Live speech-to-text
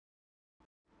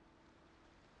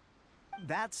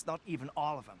That's not even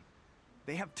all of them.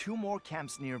 They have 2 more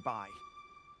camps nearby.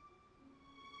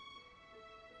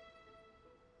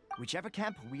 Whichever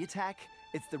camp we attack,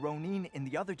 it's the Ronin in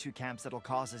the other 2 camps that'll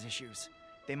cause us issues.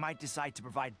 They might decide to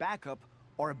provide backup,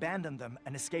 or abandon them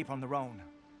and escape on their own.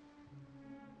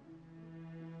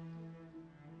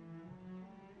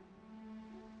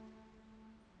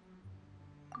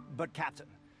 But Captain,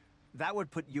 that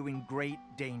would put you in great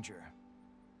danger.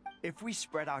 If we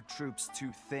spread our troops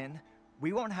too thin,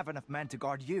 we won't have enough men to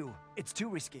guard you. It's too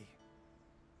risky.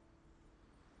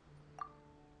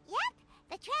 Yep,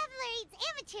 the Traveler eats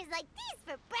amateurs like these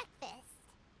for breakfast.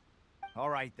 All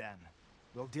right then.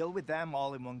 We'll deal with them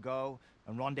all in one go,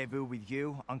 and rendezvous with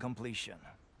you on completion.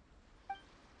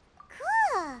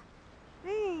 Cool.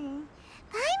 Paimon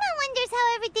wonders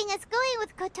how everything is going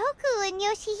with Kotoku and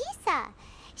Yoshihisa.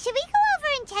 Should we go over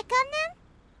and check on them?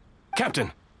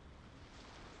 Captain!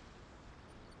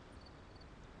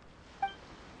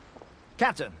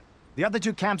 Captain, the other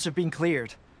 2 camps have been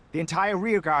cleared. The entire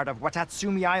rearguard of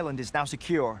Watatsumi Island is now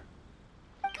secure.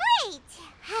 Great!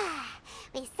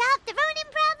 We solved the Ronin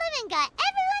problem and got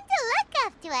everyone to look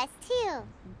after us, too.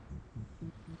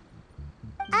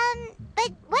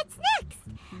 But what's next?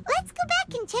 Let's go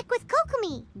back and check with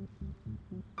Kokumi.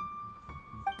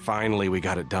 Finally, we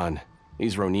got it done.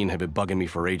 These Ronin have been bugging me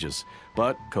for ages,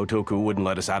 but Kotoku wouldn't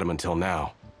let us at them until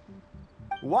now.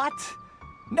 What?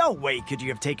 No way could you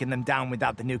have taken them down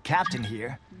without the new captain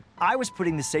here. I was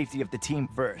putting the safety of the team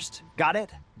first. Got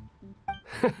it?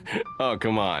 Oh,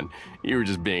 come on. You were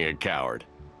just being a coward.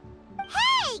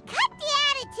 Hey, cut the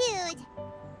attitude!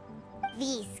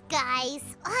 These guys,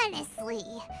 honestly.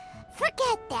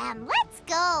 Forget them. Let's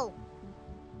go.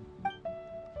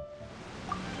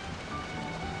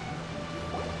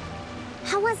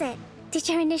 How was it? Did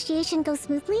your initiation go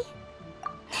smoothly?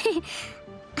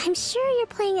 I'm sure you're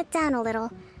playing it down a little.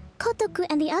 Kotoku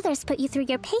and the others put you through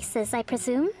your paces, I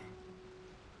presume.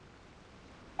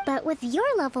 But with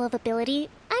your level of ability,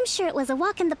 I'm sure it was a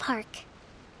walk in the park.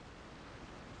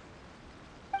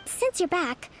 Since you're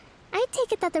back, I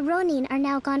take it that the Ronin are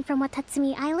now gone from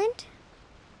Watatsumi Island?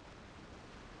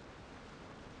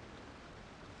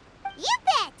 You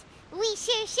bet! We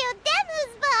sure showed them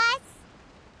who's boss!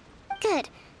 Good.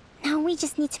 Now we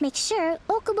just need to make sure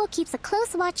Okubo keeps a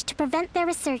close watch to prevent their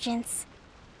resurgence.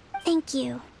 Thank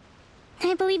you.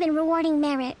 I believe in rewarding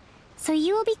merit, so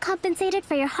you will be compensated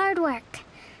for your hard work.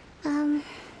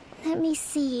 Let me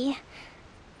see.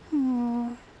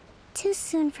 Too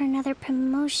soon for another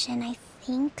promotion, I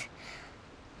think.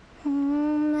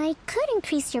 I could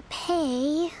increase your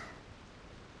pay.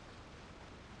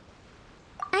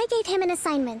 I gave him an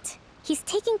assignment. He's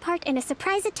taking part in a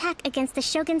surprise attack against the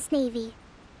Shogun's navy.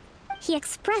 He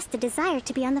expressed a desire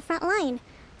to be on the front line,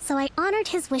 so I honored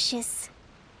his wishes.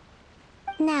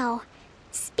 Now,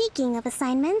 speaking of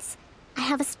assignments, I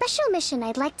have a special mission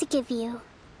I'd like to give you.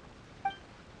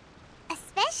 A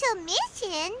special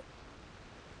mission?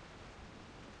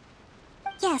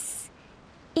 Yes.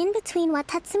 In between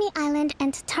Watatsumi Island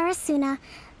and Tarasuna,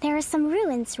 there are some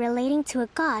ruins relating to a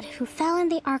god who fell in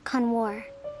the Archon War.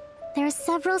 There are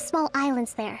several small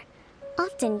islands there,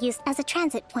 often used as a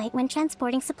transit point when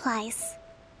transporting supplies.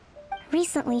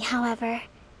 Recently, however,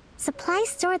 supplies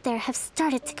stored there have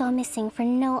started to go missing for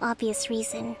no obvious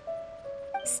reason.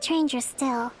 Stranger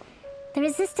still, the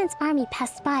Resistance army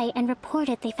passed by and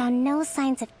reported they found no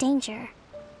signs of danger.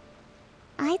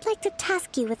 I'd like to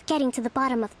task you with getting to the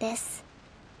bottom of this.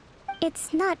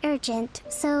 It's not urgent,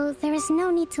 so there is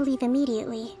no need to leave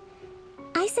immediately.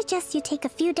 I suggest you take a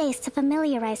few days to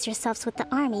familiarize yourselves with the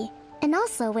army, and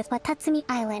also with Watatsumi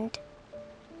Island.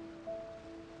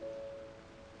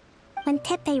 When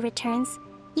Teppei returns,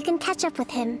 you can catch up with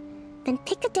him, then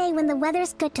pick a day when the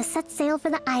weather's good to set sail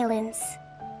for the islands.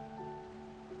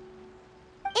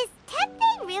 Is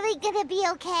Teppei really gonna be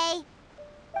okay?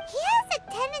 He has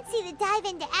a tendency to dive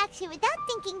into action without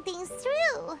thinking things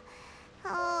through.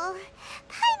 Oh,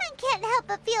 Paimon can't help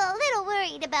but feel a little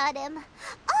worried about him.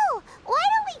 Oh, why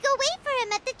don't we go wait for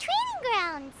him at the training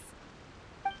grounds?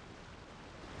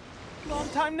 Long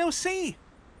time no see.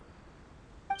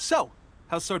 So,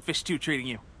 how's Swordfish 2 treating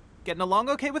you? Getting along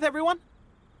okay with everyone?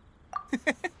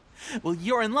 Well,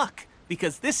 you're in luck,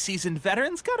 because this seasoned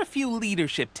veteran's got a few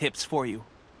leadership tips for you.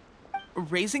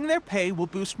 Raising their pay will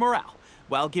boost morale,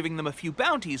 while giving them a few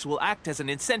bounties will act as an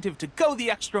incentive to go the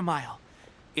extra mile.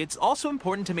 It's also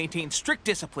important to maintain strict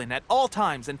discipline at all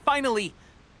times, and finally...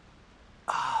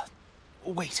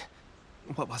 wait.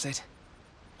 What was it?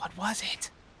 What was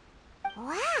it?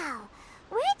 Wow,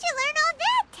 where'd you learn all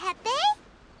that, Teppei?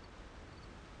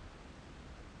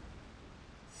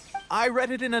 I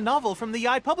read it in a novel from the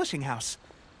Publishing House.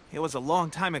 It was a long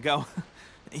time ago.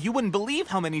 You wouldn't believe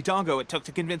how many dongo it took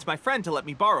to convince my friend to let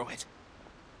me borrow it.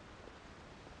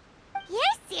 You're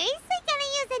seriously gonna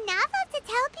use a novel to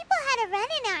tell people how to run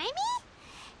an army?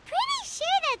 Pretty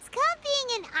sure that's called being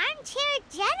an armchair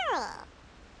general.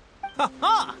 Ha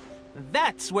ha!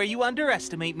 That's where you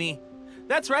underestimate me.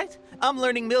 That's right, I'm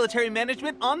learning military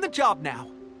management on the job now.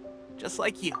 Just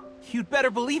like you. You'd better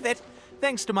believe it.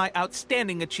 Thanks to my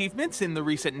outstanding achievements in the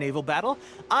recent naval battle,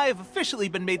 I have officially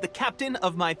been made the captain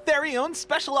of my very own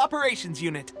Special Operations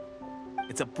Unit.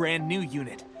 It's a brand new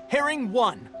unit, Herring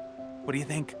 1. What do you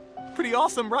think? Pretty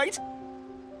awesome, right?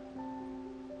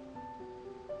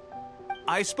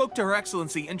 I spoke to Her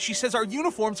Excellency, and she says our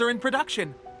uniforms are in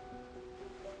production.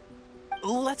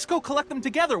 Let's go collect them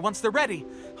together once they're ready.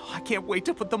 Oh, I can't wait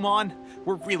to put them on.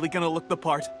 We're really gonna look the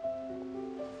part.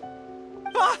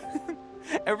 Ah!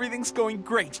 Everything's going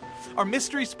great. Our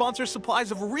mystery sponsor supplies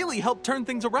have really helped turn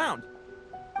things around.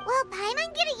 Will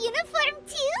Paimon get a uniform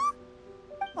too?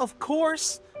 Of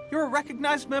course. You're a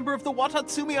recognized member of the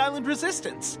Watatsumi Island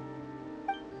Resistance.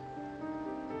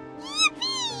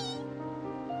 Yippee!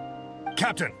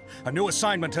 Captain, a new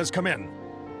assignment has come in.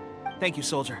 Thank you,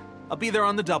 soldier. I'll be there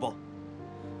on the double.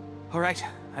 All right,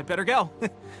 I'd better go.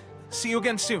 See you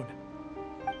again soon.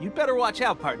 You'd better watch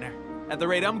out, partner. At the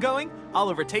rate I'm going, I'll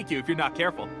overtake you if you're not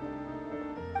careful.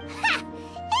 Ha!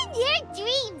 In your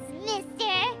dreams,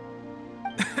 mister!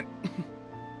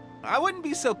 I wouldn't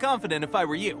be so confident if I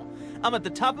were you. I'm at the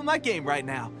top of my game right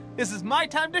now. This is my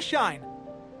time to shine.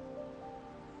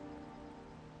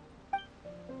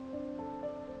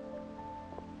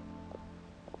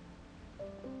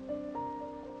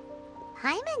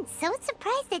 Paimon's so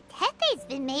surprised that Tepe's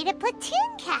been made a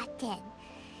platoon captain.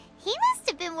 He must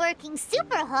have been working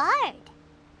super hard.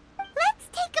 Let's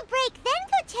take a break, then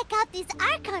go check out these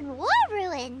Archon War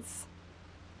ruins.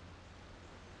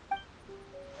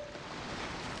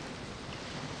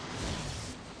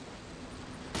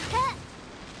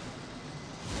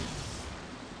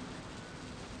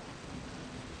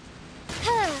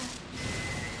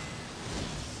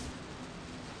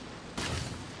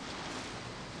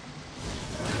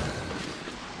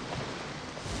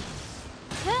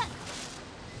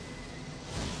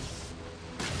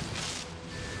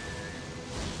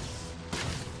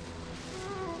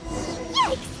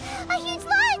 A huge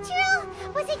launch, Rule!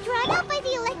 Was it drawn out by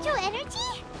the electro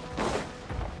energy?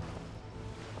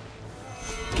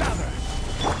 Gather!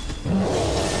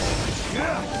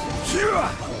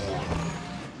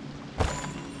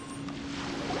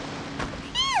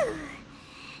 Phew!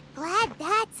 Glad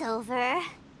that's over.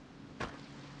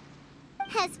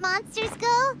 As monsters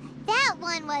go, that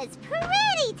one was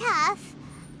pretty tough.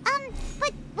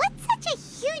 But what's such a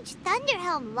huge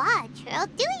Thunderhelm Lodge Earl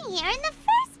doing here in the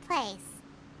first place?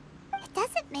 It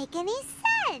doesn't make any sense.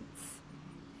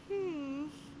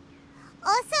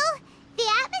 Also, the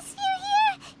atmosphere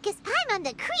here gives Paimon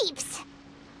the creeps.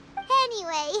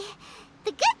 Anyway,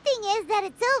 the good thing is that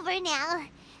it's over now.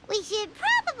 We should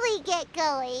probably get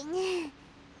going.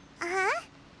 Huh?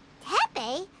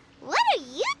 Tepe, what are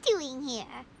you doing here?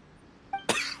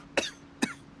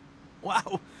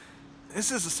 Wow,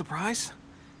 this is a surprise.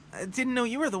 I didn't know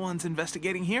you were the ones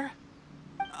investigating here.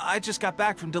 I just got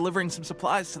back from delivering some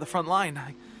supplies to the front line.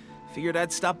 I figured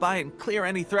I'd stop by and clear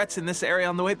any threats in this area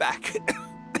on the way back.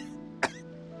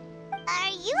 Are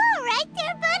you alright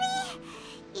there, buddy?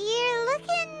 You're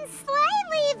looking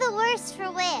slightly the worse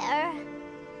for wear.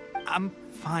 I'm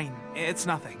fine. It's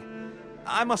nothing.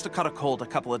 I must have caught a cold a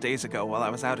couple of days ago while I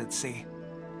was out at sea.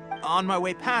 On my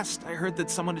way past, I heard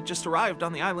that someone had just arrived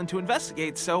on the island to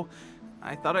investigate, so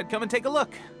I thought I'd come and take a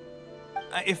look.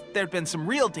 If there'd been some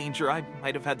real danger, I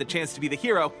might have had the chance to be the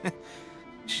hero.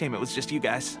 Shame it was just you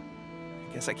guys.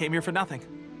 Guess I came here for nothing.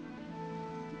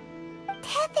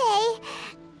 Tepe,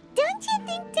 don't you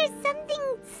think there's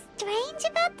something strange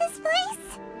about this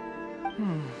place?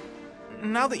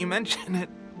 Now that you mention it,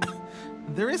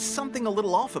 there is something a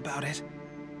little off about it.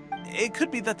 It could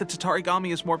be that the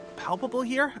Tatarigami is more palpable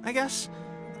here, I guess.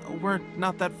 We're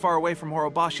not that far away from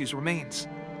Orobashi's remains.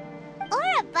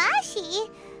 Orobashi?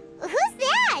 Who's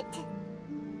that?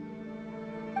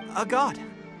 A god.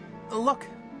 Look,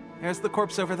 there's the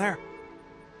corpse over there.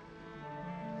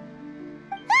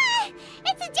 Ah!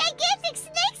 It's a gigantic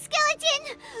snake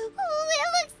skeleton! Oh, it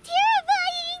looks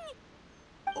terrifying!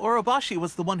 Orobashi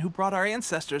was the one who brought our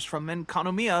ancestors from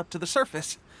Enkanomiya to the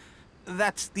surface.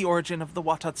 That's the origin of the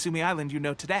Watatsumi Island you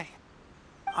know today.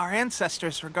 Our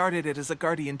ancestors regarded it as a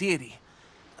guardian deity.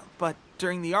 But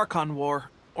during the Archon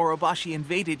War, Orobashi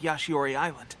invaded Yashiori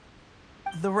Island.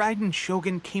 The Raiden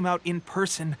Shogun came out in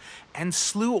person and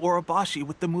slew Orobashi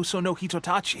with the Muso no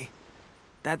Hitotachi.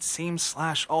 That same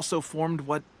slash also formed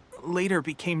what later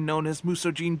became known as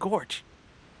Musojin Gorge.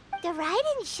 The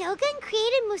Raiden Shogun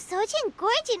created Musojin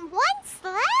Gorge in one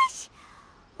slash?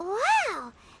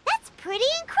 Wow, that's pretty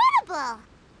incredible!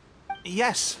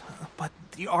 Yes, but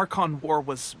the Archon War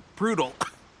was brutal.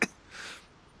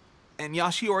 And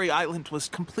Yashiori Island was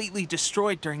completely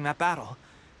destroyed during that battle.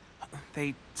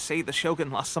 They say the Shogun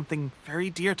lost something very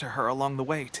dear to her along the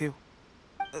way, too.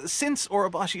 Since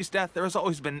Orobashi's death, there has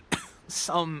always been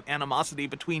some animosity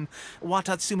between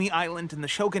Watatsumi Island and the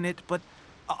Shogunate, but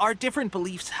our different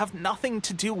beliefs have nothing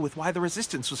to do with why the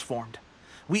resistance was formed.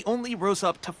 We only rose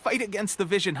up to fight against the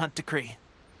Vision Hunt Decree.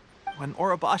 When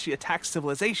Orobashi attacked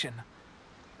civilization,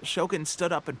 the Shogun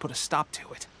stood up and put a stop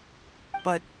to it.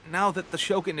 But now that the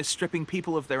Shogun is stripping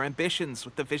people of their ambitions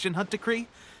with the Vision Hunt Decree,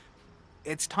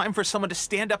 it's time for someone to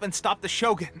stand up and stop the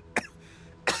Shogun.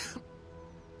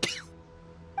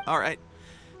 Alright,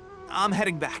 I'm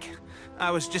heading back.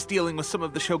 I was just dealing with some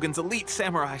of the Shogun's elite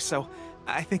samurai, so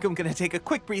I think I'm gonna take a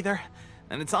quick breather,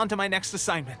 and it's on to my next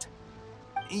assignment.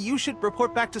 You should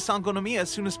report back to Sangonomiya as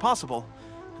soon as possible.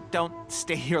 Don't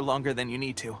stay here longer than you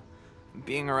need to.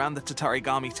 Being around the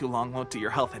Tatarigami too long won't do your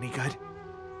health any good.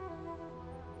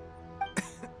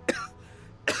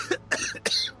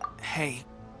 Hey,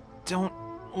 don't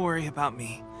worry about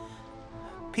me.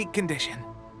 Peak condition.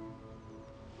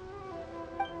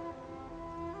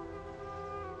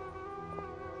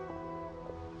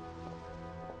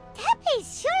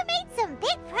 Teppei's sure made some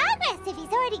big progress if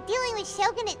he's already dealing with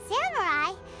Shogunate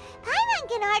samurai. Paimon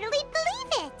can hardly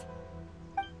believe it.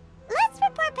 Let's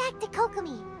report back to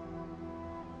Kokomi.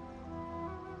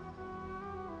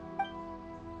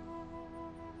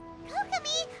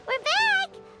 Kokomi, we're back!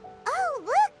 Oh,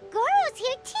 look, Goro's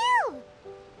here too!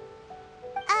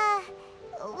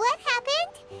 What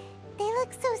happened? They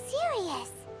look so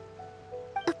serious.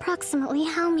 Approximately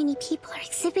how many people are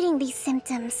exhibiting these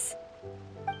symptoms?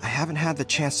 I haven't had the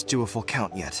chance to do a full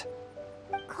count yet.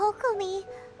 Kokomi,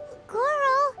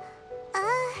 Goro,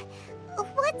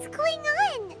 what's going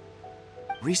on?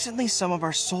 Recently, some of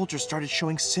our soldiers started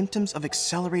showing symptoms of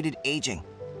accelerated aging.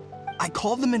 I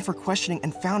called them in for questioning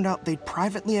and found out they'd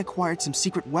privately acquired some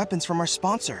secret weapons from our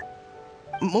sponsor.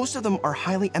 Most of them are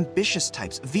highly ambitious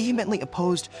types, vehemently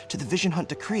opposed to the Vision Hunt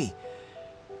Decree.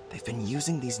 They've been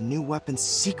using these new weapons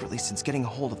secretly since getting a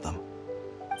hold of them.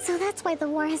 So that's why the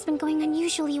war has been going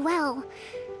unusually well.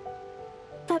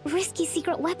 But risky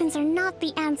secret weapons are not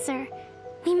the answer.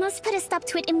 We must put a stop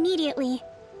to it immediately.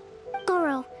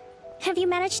 Goro, have you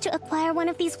managed to acquire one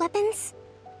of these weapons?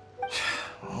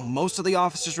 Well, most of the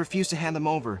officers refused to hand them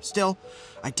over. Still,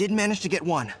 I did manage to get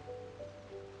one.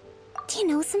 Do you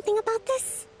know something about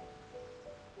this?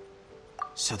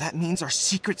 So that means our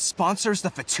secret sponsor is the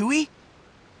Fatui?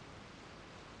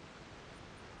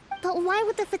 But why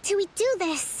would the Fatui do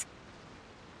this?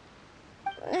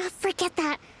 Forget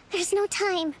that. There's no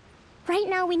time. Right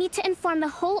now, we need to inform the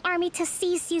whole army to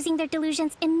cease using their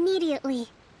delusions immediately.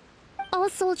 All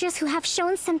soldiers who have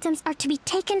shown symptoms are to be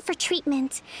taken for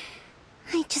treatment.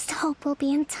 I just hope we'll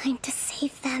be in time to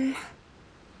save them.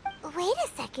 Wait a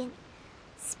second.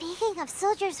 Speaking of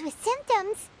soldiers with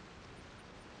symptoms...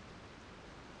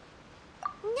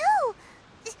 No!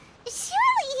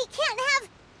 Surely he can't have...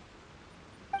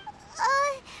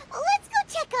 let's go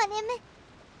check on him.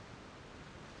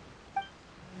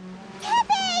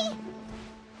 Teppei!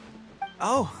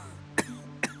 Oh.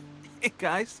 Hey,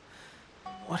 guys.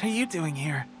 What are you doing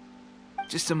here?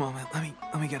 Just a moment.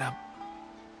 Let me get up.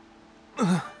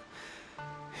 Ugh.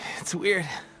 It's weird.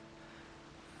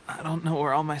 I don't know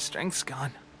where all my strength's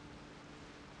gone.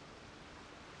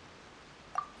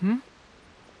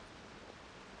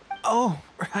 Oh,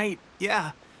 right,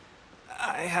 yeah.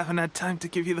 I haven't had time to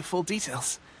give you the full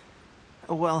details.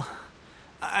 Well,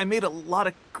 I made a lot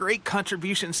of great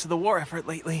contributions to the war effort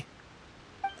lately.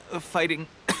 Fighting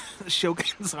the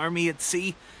Shogun's army at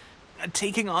sea,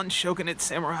 taking on Shogunate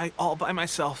samurai all by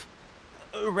myself,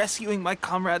 rescuing my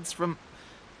comrades from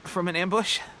an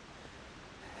ambush.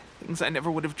 Things I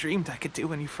never would have dreamed I could do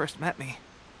when you first met me.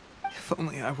 If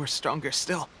only I were stronger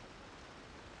still.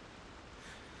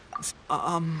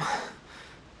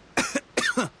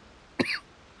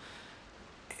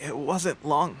 It wasn't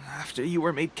long after you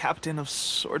were made captain of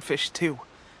Swordfish 2.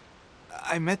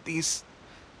 I met these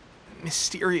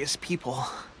mysterious people.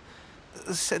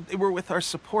 Said they were with our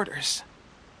supporters.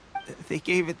 They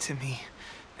gave it to me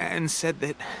and said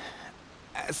that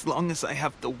as long as I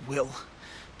have the will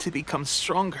to become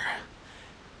stronger,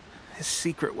 this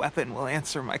secret weapon will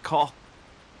answer my call.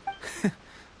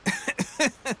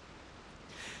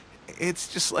 It's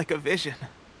just like a vision,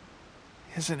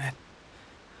 isn't it?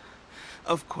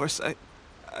 Of course,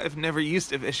 I've never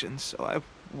used a vision, so I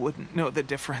wouldn't know the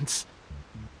difference.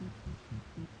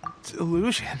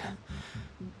 Delusion?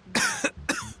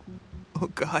 Oh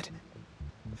god.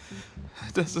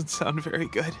 Doesn't sound very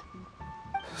good.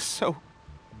 So,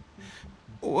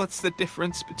 what's the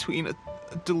difference between a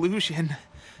delusion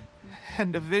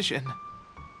and a vision?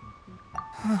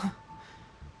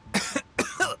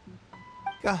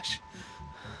 Gosh.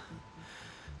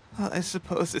 Well, I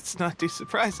suppose it's not too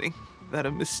surprising that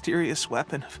a mysterious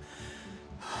weapon of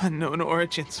unknown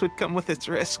origins would come with its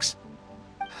risks.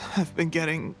 I've been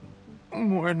getting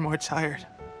more and more tired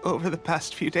over the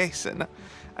past few days, and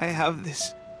I have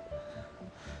this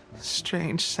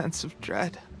strange sense of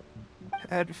dread.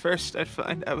 At first, I'd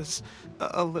find I was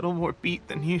a little more beat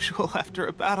than usual after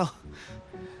a battle.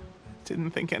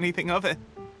 Didn't think anything of it.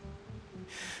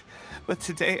 But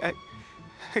today,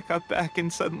 I got back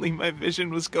and suddenly my vision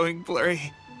was going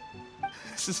blurry.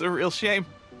 This is a real shame.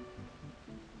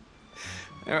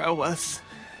 There I was,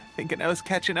 thinking I was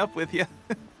catching up with you.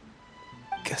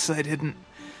 Guess I didn't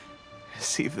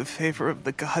receive the favor of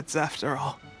the gods after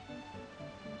all.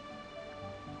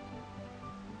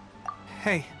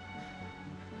 Hey,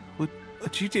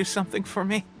 would you do something for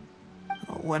me?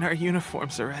 When our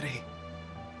uniforms are ready,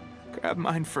 grab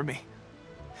mine for me.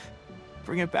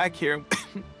 Bring it back here,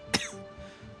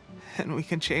 and we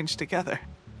can change together.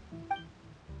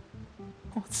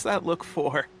 What's that look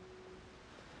for?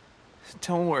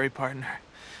 Don't worry, partner.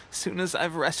 As soon as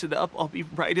I've rested up, I'll be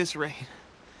right as rain.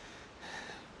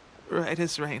 Right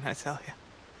as rain, I tell you.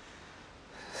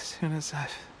 As soon as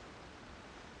I've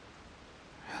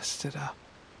rested up.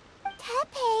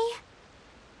 Teppei!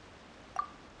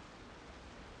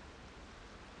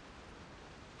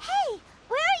 Hey!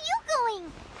 Where are you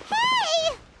going?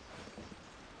 Hey!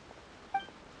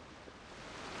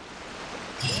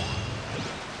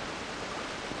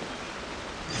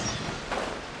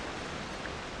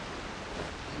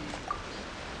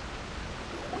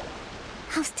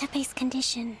 How's Teppei's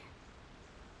condition?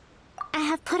 I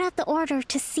have put out the order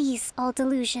to seize all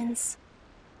delusions.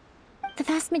 The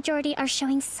vast majority are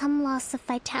showing some loss of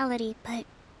vitality, but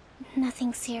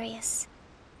nothing serious.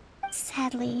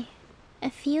 Sadly, a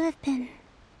few have been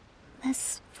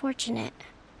less fortunate.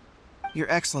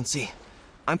 Your Excellency,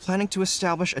 I'm planning to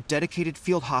establish a dedicated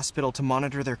field hospital to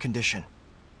monitor their condition.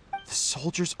 The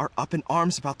soldiers are up in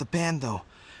arms about the ban, though.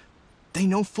 They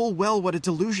know full well what a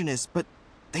delusion is, but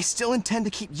they still intend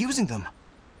to keep using them.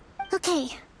 Okay,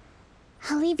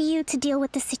 I'll leave you to deal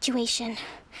with the situation.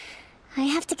 I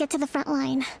have to get to the front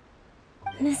line.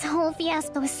 This whole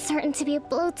fiasco is certain to be a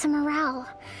blow to morale.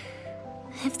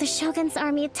 If the Shogun's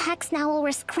army attacks now while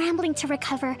we're scrambling to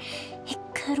recover, it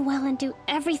could well undo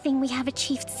everything we have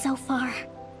achieved so far.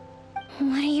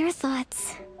 What are your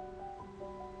thoughts?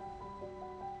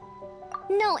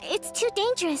 No, it's too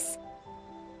dangerous.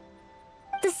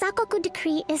 The Sakoku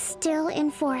decree is still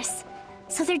in force,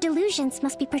 so their delusions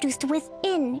must be produced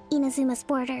within Inazuma's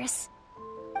borders.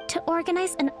 To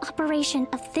organize an operation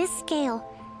of this scale,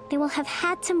 they will have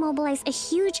had to mobilize a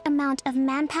huge amount of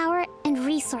manpower and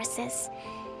resources.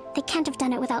 They can't have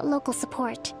done it without local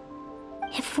support.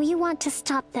 If we want to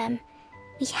stop them,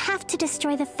 we have to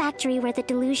destroy the factory where the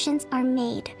delusions are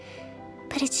made.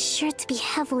 But it's sure to be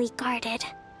heavily guarded.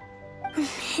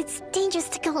 It's dangerous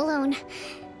to go alone.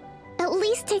 At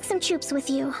least take some troops with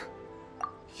you.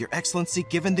 Your Excellency,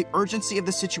 given the urgency of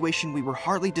the situation, we were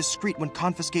hardly discreet when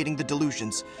confiscating the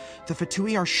delusions. The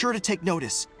Fatui are sure to take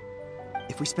notice.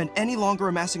 If we spend any longer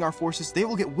amassing our forces, they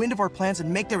will get wind of our plans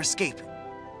and make their escape.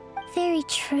 Very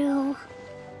true.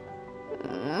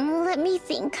 Let me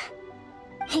think.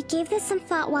 I gave this some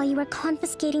thought while you were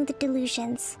confiscating the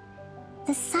delusions.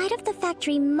 The side of the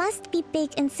factory must be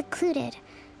big and secluded,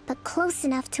 but close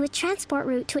enough to a transport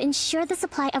route to ensure the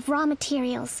supply of raw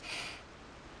materials.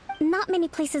 Not many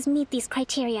places meet these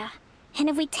criteria, and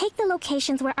if we take the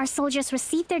locations where our soldiers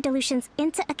receive their delusions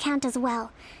into account as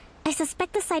well, I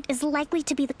suspect the site is likely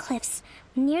to be the cliffs,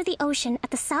 near the ocean at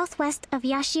the southwest of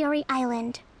Yashiori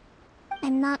Island.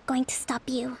 I'm not going to stop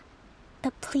you,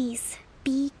 but please,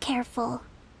 be careful.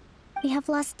 We have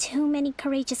lost too many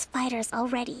courageous fighters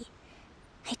already.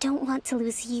 I don't want to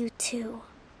lose you too.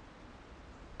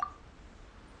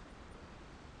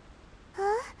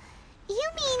 Huh? You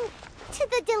mean to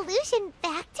the delusion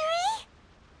factory?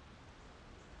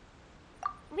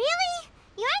 Really?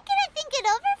 You aren't gonna think it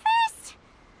over first?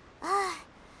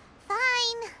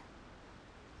 Fine.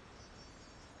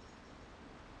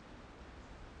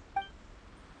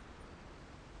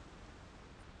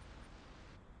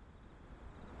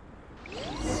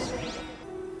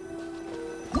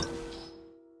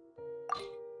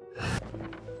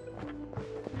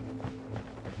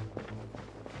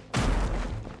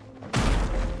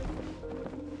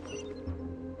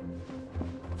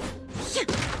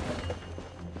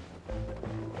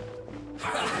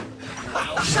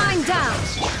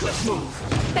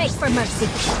 beg for mercy.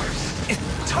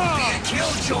 Don't be a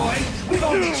killjoy! We've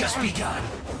only just begun!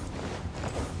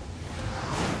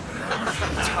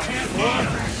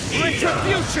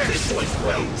 Retribution! This one's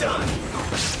well done!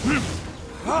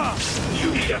 You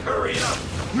need to hurry up!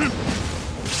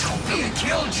 Don't be a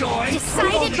killjoy!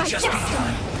 Decided by just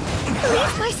destiny! begun!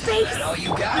 Leave my space! Is that all you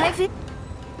got?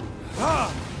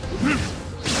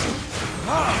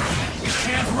 You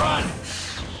can't run!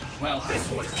 Well, this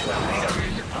one's well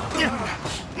done.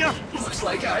 Looks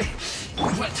like I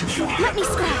went too far. Let me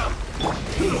scrap!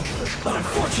 An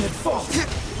unfortunate fault!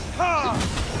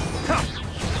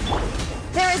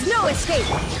 There is no escape!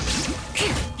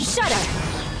 Shudder!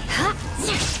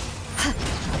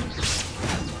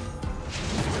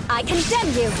 I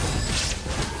condemn you!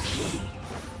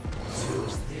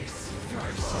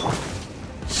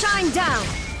 Shine down!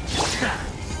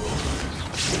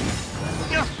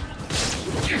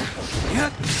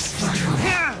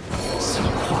 So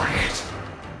quiet.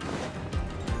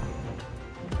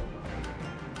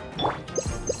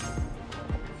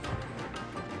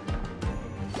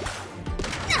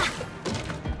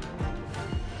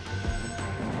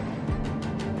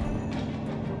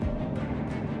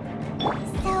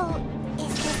 So,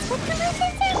 is this what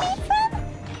delusions are made from?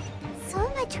 So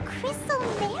much crystal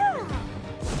marrow.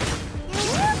 Now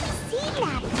where have we seen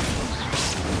that before?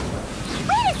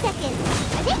 Wait a second!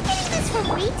 Are they getting this from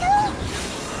Rito?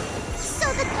 So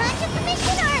the Conjure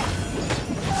Commission are...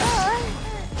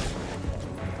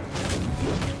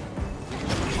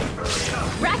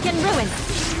 Rack and ruin!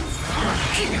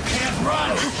 You can't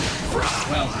run!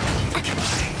 Well,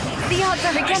 The odds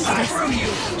are against us!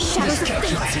 Shadows of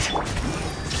fate!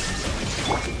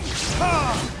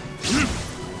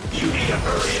 You need to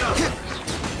hurry up!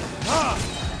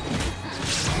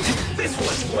 This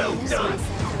one's well done!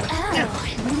 Oh, now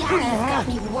you've got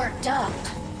me worked up.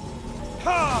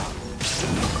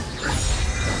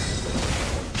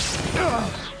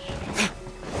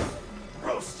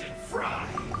 Roasted fry!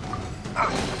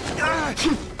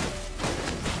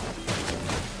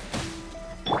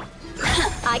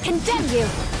 I condemn you!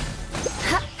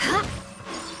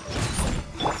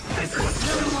 This one's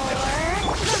The more,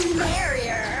 the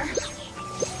merrier.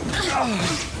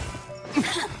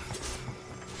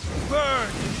 Burn!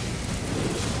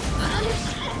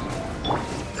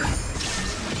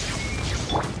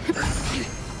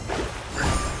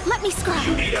 Let me scrap!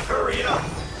 You need to hurry up!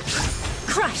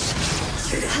 Crush!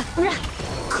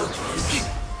 Cookies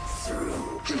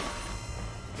through.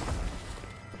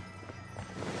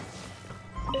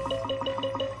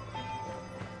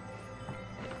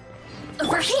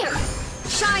 Over here!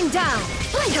 Shine down!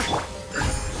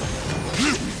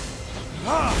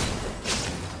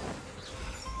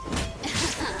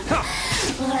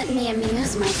 Let me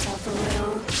amuse myself a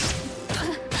little.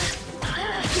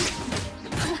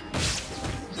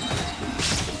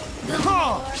 The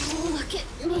more look at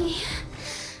me.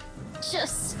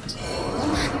 Just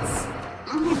once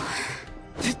more.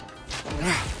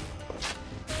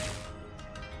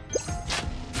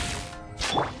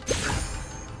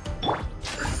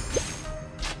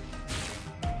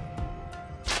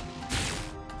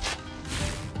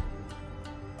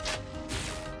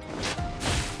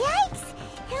 Yikes!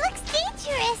 It looks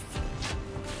dangerous!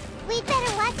 We'd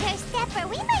better watch our step or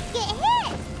we might get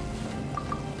hit!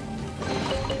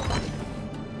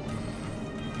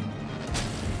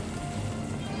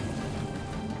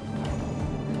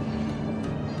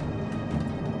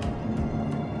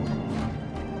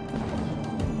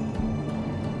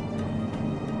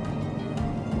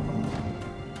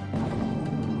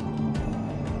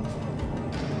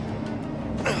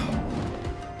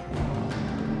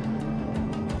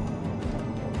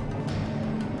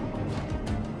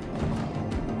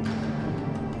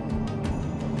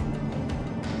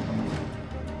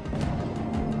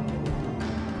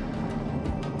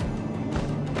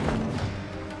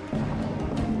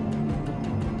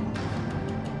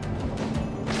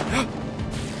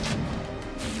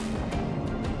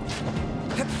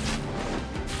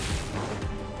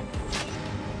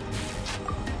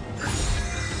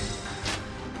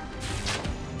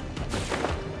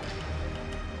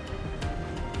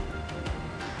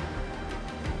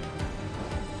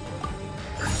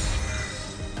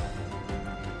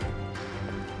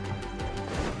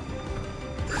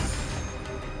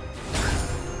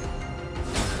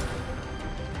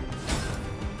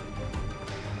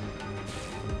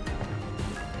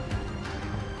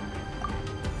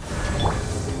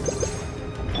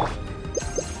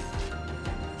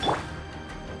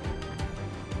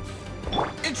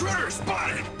 Intruder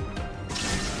spotted!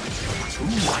 Do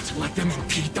not let them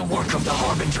impede the work of the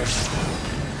Harbingers!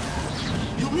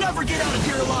 You'll never get out of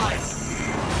here alive!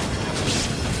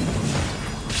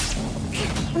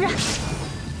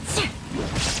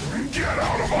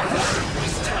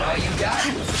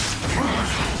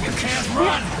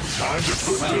 run! Time to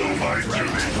fulfill my duty.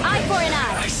 Eye for an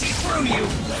eye. I see through you.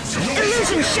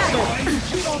 Illusion shattered.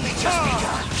 You've only just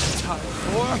begun. Time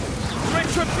for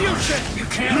retribution! You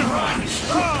can't run.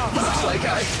 Looks like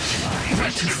I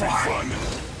went too far.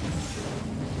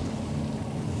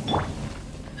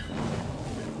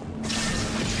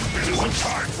 It isn't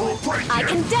time for a break I yet.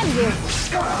 condemn you.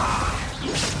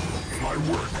 My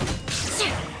work.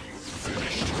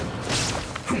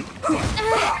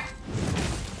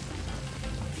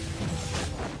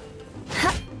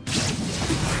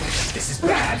 This is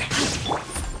bad.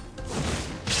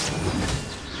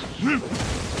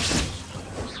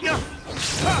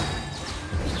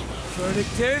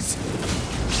 Verdict is...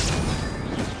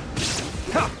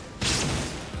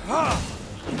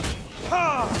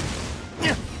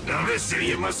 Now this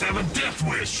idiot must have a death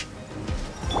wish.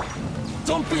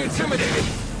 Don't be intimidated.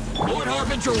 Lord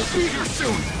Harbinger will be here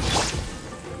soon.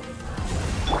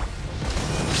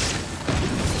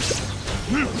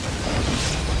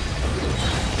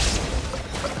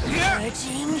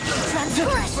 Merging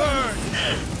transgression. Burn!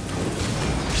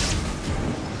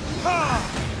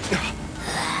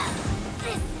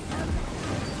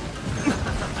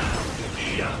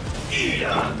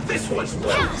 This one's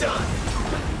well done.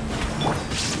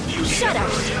 You Shut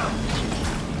up.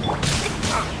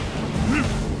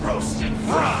 Roast and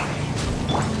fry.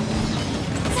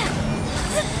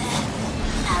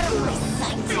 Out of my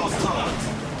sight.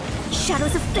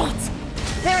 Shadows of fate.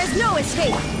 There is no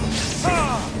escape.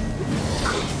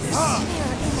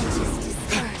 Mirror images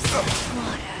dispersed.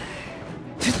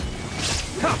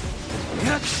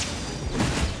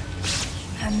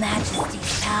 Her Majesty's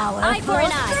power. Eye for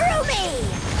an eye. Through me.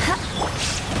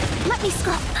 Let me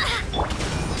scrub.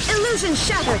 Illusion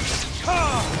shattered.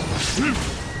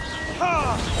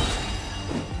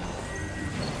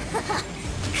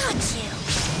 Got you.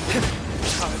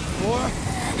 Time for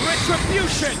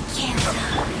retribution!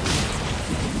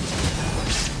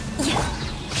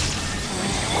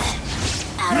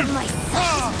 Out of my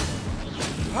sight.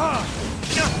 Got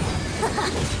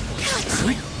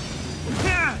you.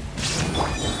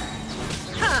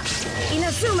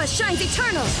 Inazuma shines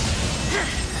eternal.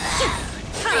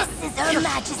 This is Her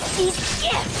Majesty's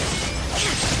gift.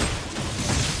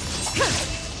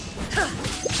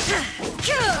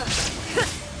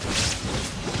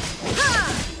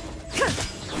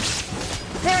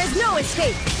 There is no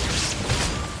escape.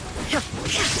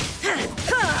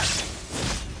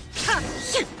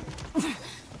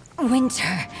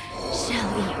 Winter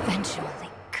shall eventually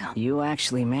come. You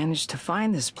actually managed to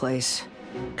find this place.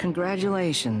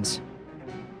 Congratulations.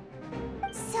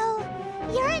 So,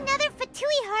 you're another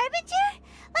Fatui Harbinger?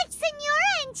 Like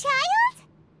Senora and Child?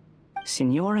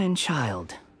 Senora and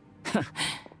Child.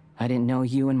 I didn't know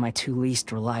you and my two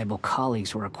least reliable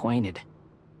colleagues were acquainted.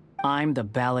 I'm the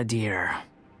Balladeer.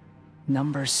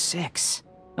 Number 6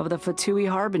 of the Fatui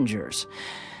Harbingers.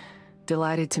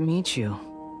 Delighted to meet you,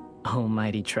 oh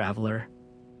mighty traveler.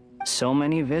 So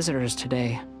many visitors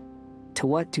today. To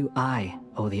what do I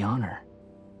owe the honor?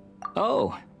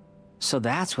 Oh, so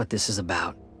that's what this is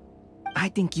about. I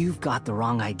think you've got the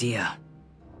wrong idea.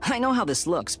 I know how this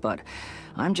looks, but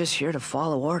I'm just here to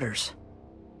follow orders.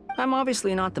 I'm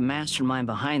obviously not the mastermind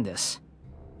behind this.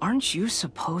 Aren't you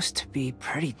supposed to be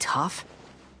pretty tough?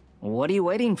 What are you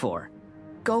waiting for?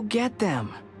 Go get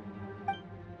them.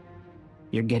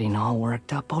 You're getting all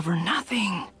worked up over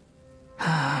nothing.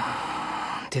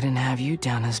 Didn't have you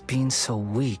down as being so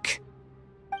weak.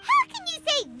 How can you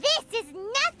say this is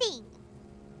nothing?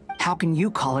 How can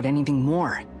you call it anything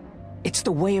more? It's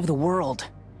the way of the world.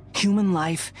 Human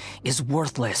life is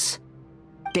worthless.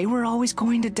 They were always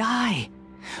going to die,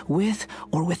 with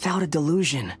or without a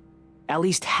delusion. At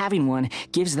least having one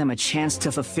gives them a chance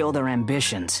to fulfill their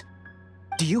ambitions.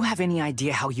 Do you have any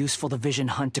idea how useful the Vision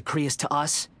Hunt decree is to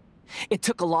us? It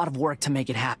took a lot of work to make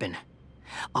it happen.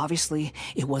 Obviously,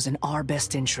 it was in our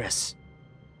best interests.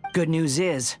 Good news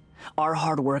is, our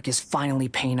hard work is finally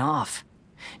paying off.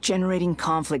 Generating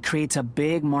conflict creates a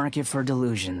big market for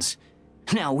delusions.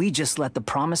 Now we just let the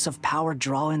promise of power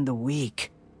draw in the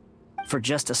weak. For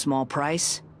just a small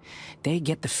price, they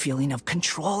get the feeling of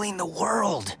controlling the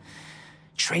world.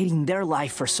 Trading their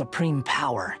life for supreme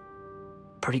power.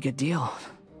 Pretty good deal,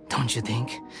 don't you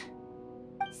think?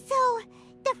 So,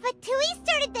 the Fatui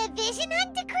started the Vision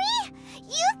Hunt decree?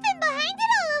 You've been behind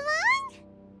it all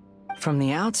along? From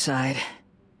the outside,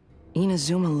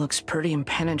 Inazuma looks pretty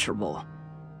impenetrable.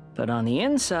 But on the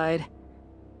inside,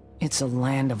 it's a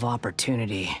land of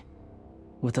opportunity.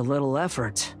 With a little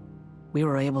effort, we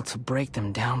were able to break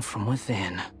them down from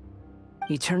within.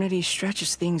 Eternity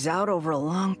stretches things out over a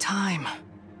long time.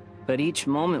 But each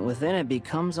moment within it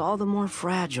becomes all the more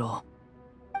fragile.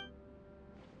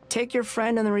 Take your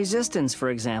friend in the Resistance, for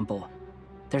example.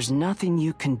 There's nothing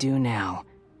you can do now.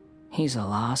 He's a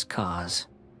lost cause.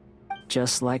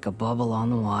 Just like a bubble on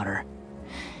the water.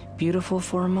 Beautiful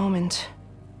for a moment,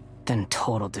 then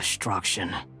total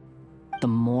destruction. The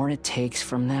more it takes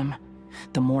from them,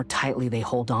 the more tightly they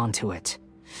hold on to it.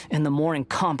 And the more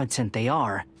incompetent they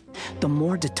are, the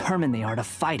more determined they are to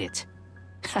fight it.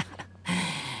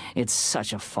 It's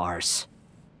such a farce.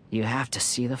 You have to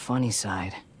see the funny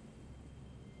side.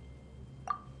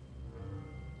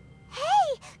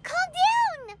 Hey, calm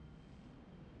down!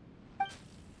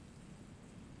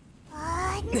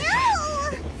 No!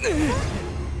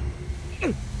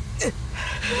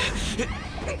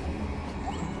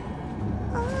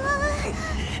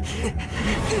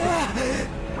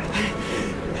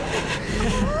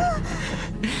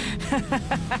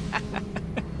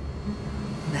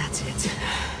 That's it.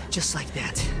 Just like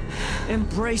that.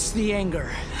 Embrace the anger.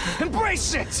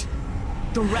 Embrace it!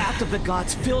 The wrath of the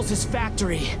gods fills his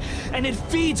factory, and it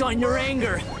feeds on your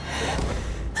anger.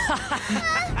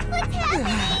 What's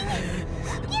happening?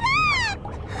 Get up!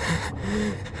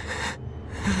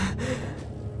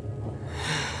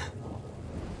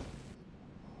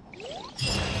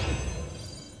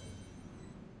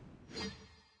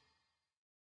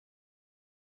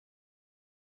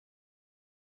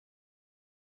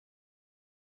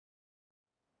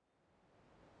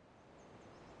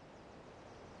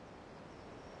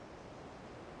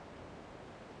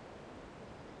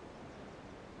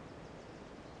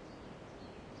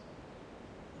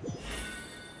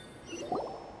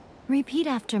 Repeat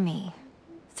after me.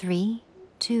 3,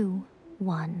 2,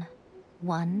 1.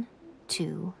 1,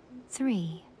 2,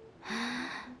 3.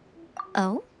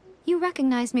 Oh? You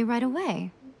recognize me right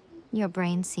away. Your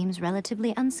brain seems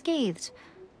relatively unscathed.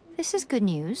 This is good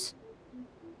news.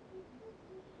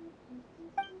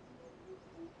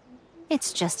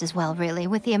 It's just as well, really,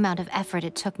 with the amount of effort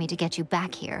it took me to get you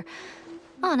back here.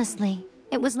 Honestly,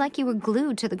 it was like you were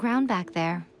glued to the ground back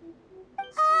there.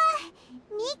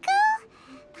 Nico?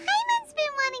 Paimon's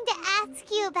been wanting to ask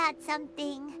you about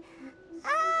something.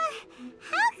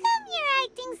 How come you're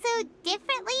acting so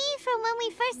differently from when we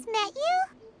first met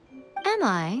you? Am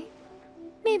I?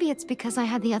 Maybe it's because I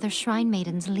had the other Shrine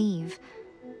Maidens leave.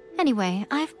 Anyway,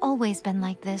 I've always been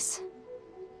like this.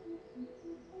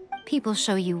 People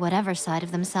show you whatever side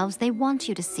of themselves they want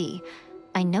you to see.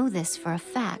 I know this for a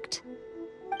fact.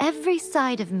 Every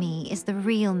side of me is the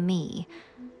real me.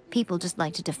 People just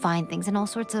like to define things in all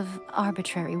sorts of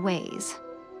arbitrary ways.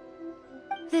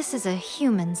 This is a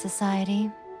human society.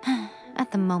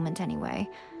 At the moment, anyway.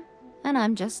 And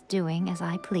I'm just doing as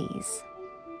I please.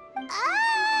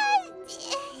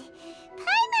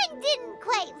 Paimon didn't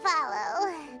quite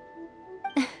follow.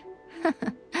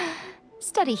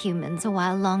 Study humans a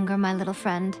while longer, my little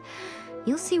friend.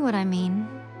 You'll see what I mean.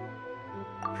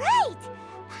 Right!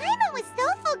 Paimon was so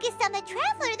focused on the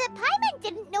Traveler that Paimon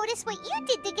didn't notice what you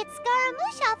did to get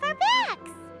Scaramouche off our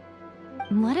backs.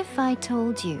 What if I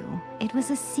told you it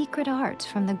was a secret art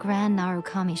from the Grand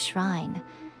Narukami Shrine,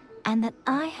 and that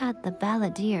I had the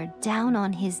balladeer down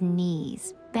on his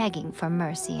knees, begging for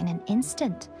mercy in an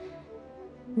instant?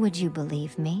 Would you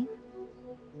believe me?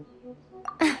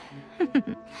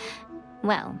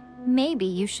 Well, maybe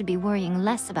you should be worrying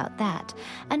less about that,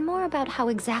 and more about how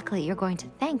exactly you're going to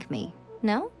thank me,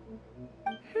 no?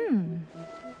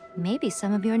 Maybe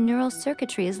some of your neural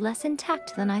circuitry is less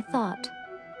intact than I thought.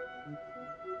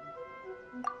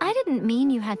 I didn't mean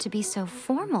you had to be so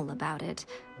formal about it.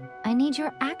 I need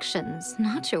your actions,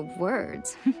 not your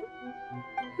words.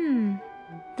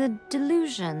 The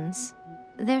delusions.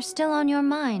 They're still on your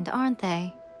mind, aren't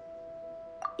they?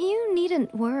 You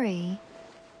needn't worry.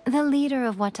 The leader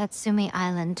of Watatsumi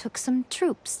Island took some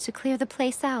troops to clear the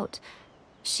place out.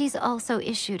 She's also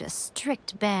issued a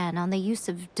strict ban on the use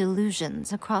of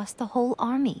delusions across the whole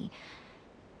army.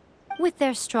 With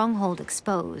their stronghold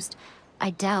exposed, I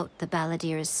doubt the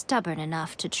balladeer is stubborn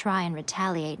enough to try and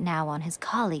retaliate now on his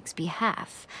colleagues'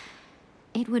 behalf.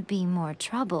 It would be more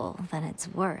trouble than it's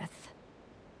worth.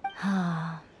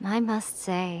 I must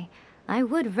say, I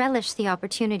would relish the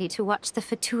opportunity to watch the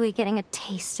Fatui getting a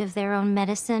taste of their own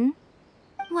medicine.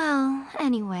 Well,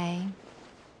 anyway,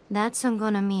 that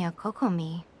Songonamiya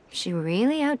Kokomi, she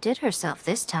really outdid herself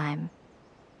this time.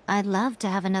 I'd love to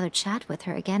have another chat with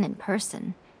her again in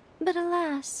person, but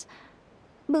alas,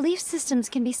 belief systems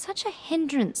can be such a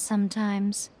hindrance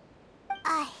sometimes.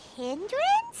 A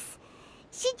hindrance?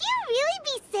 Should you really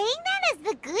be saying that as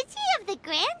the Gucci of the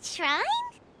Grand Shrine?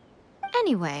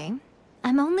 Anyway,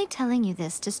 I'm only telling you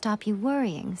this to stop you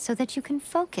worrying so that you can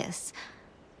focus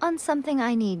on something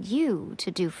I need you to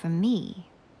do for me.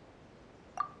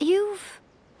 You've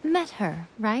met her,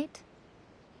 right?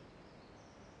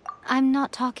 I'm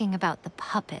not talking about the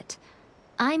puppet.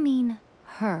 I mean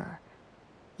her.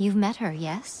 You've met her,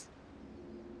 yes?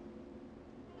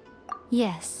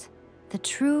 Yes, the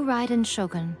true Raiden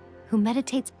Shogun, who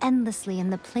meditates endlessly in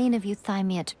the plane of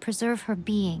Euthymia to preserve her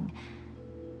being.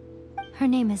 Her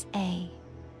name is A.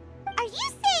 Are you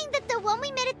saying that the one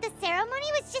we met at the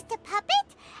ceremony was just a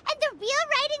puppet? And the real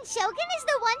Raiden Shogun is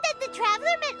the one that the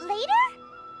Traveler met later?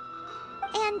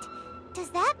 And does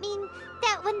that mean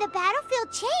that when the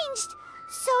battlefield changed,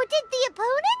 so did the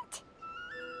opponent?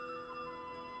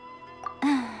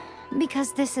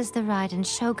 Because this is the Raiden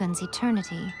Shogun's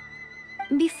eternity.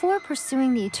 Before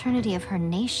pursuing the eternity of her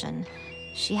nation,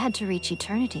 she had to reach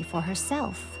eternity for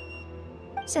herself.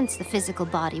 Since the physical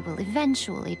body will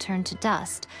eventually turn to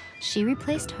dust, she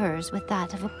replaced hers with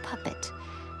that of a puppet.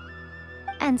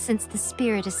 And since the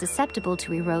spirit is susceptible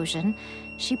to erosion,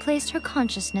 she placed her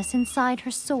consciousness inside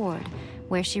her sword,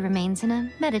 where she remains in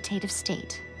a meditative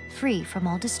state, free from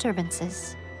all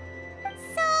disturbances.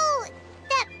 So,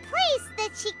 that place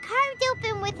that she carved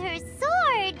open with her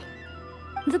sword...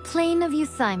 The plane of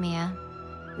Euthymia.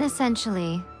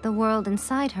 Essentially, the world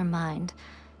inside her mind.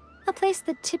 A place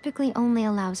that typically only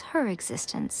allows her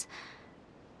existence.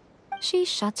 She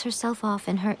shuts herself off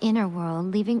in her inner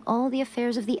world, leaving all the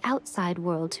affairs of the outside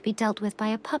world to be dealt with by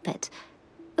a puppet,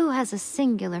 who has a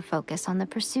singular focus on the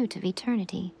pursuit of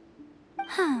eternity.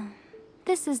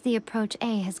 This is the approach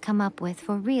A has come up with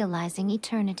for realizing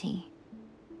eternity.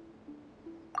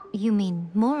 You mean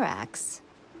Morax?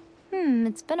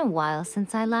 It's been a while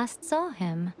since I last saw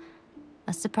him.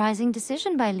 A surprising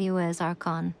decision by Liyue's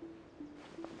Archon.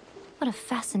 What a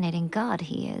fascinating god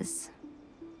he is.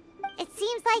 It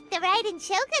seems like the Raiden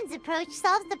Shogun's approach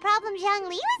solves the problem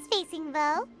Zhongli was facing,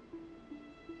 though.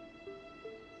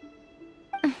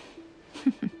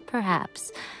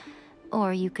 Perhaps.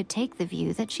 Or you could take the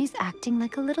view that she's acting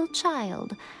like a little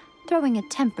child, throwing a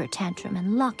temper tantrum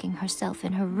and locking herself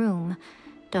in her room.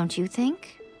 Don't you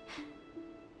think?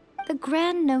 The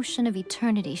grand notion of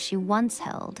eternity she once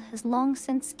held has long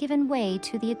since given way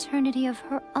to the eternity of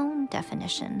her own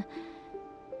definition.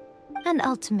 And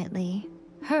ultimately,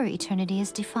 her eternity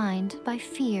is defined by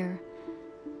fear.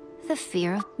 The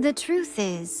fear of... The truth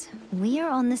is, we are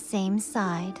on the same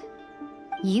side.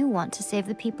 You want to save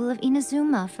the people of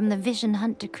Inazuma from the Vision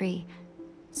Hunt decree.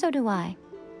 So do I.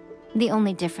 The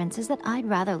only difference is that I'd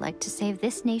rather like to save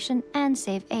this nation and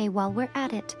save A while we're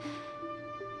at it.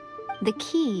 The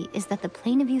key is that the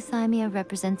plane of Euthymia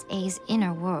represents A's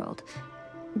inner world.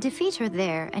 Defeat her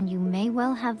there, and you may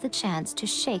well have the chance to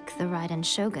shake the Raiden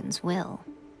Shogun's will.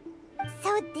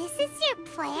 So this is your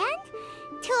plan?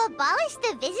 To abolish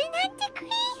the Vision Hunt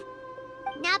decree?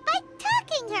 Not by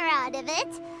talking her out of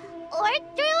it, or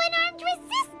through an armed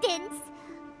resistance,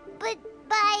 but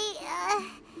by,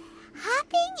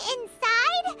 hopping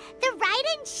inside the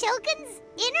Raiden Shogun's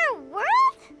inner world?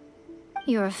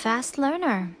 You're a fast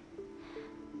learner.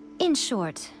 In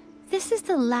short, this is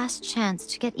the last chance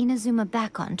to get Inazuma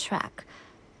back on track.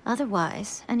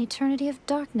 Otherwise, an eternity of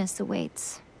darkness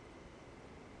awaits.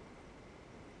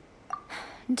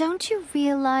 Don't you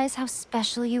realize how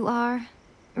special you are?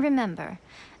 Remember,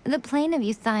 the plane of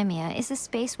Euthymia is a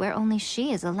space where only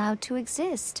she is allowed to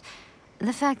exist.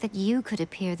 The fact that you could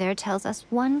appear there tells us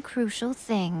one crucial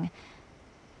thing.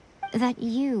 That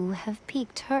you have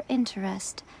piqued her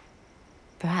interest.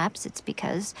 Perhaps it's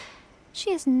because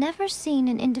she has never seen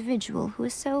an individual who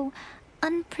is so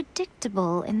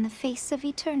unpredictable in the face of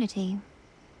eternity.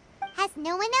 Has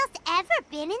no one else ever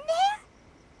been in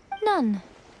there? None.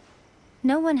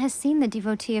 No one has seen the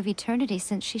devotee of eternity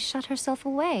since she shut herself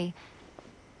away.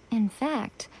 In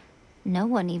fact, no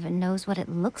one even knows what it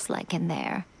looks like in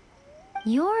there.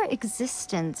 Your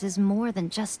existence is more than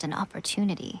just an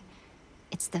opportunity.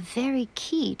 It's the very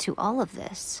key to all of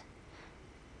this.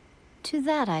 To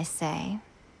that I say,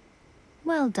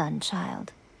 well done,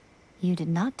 child. You did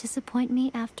not disappoint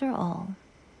me after all.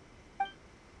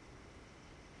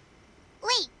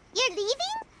 Wait, you're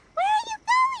leaving? Where are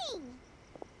you going?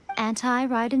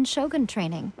 Anti-Raiden Shogun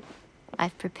training.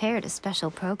 I've prepared a special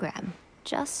program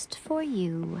just for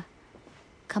you.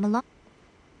 Come along.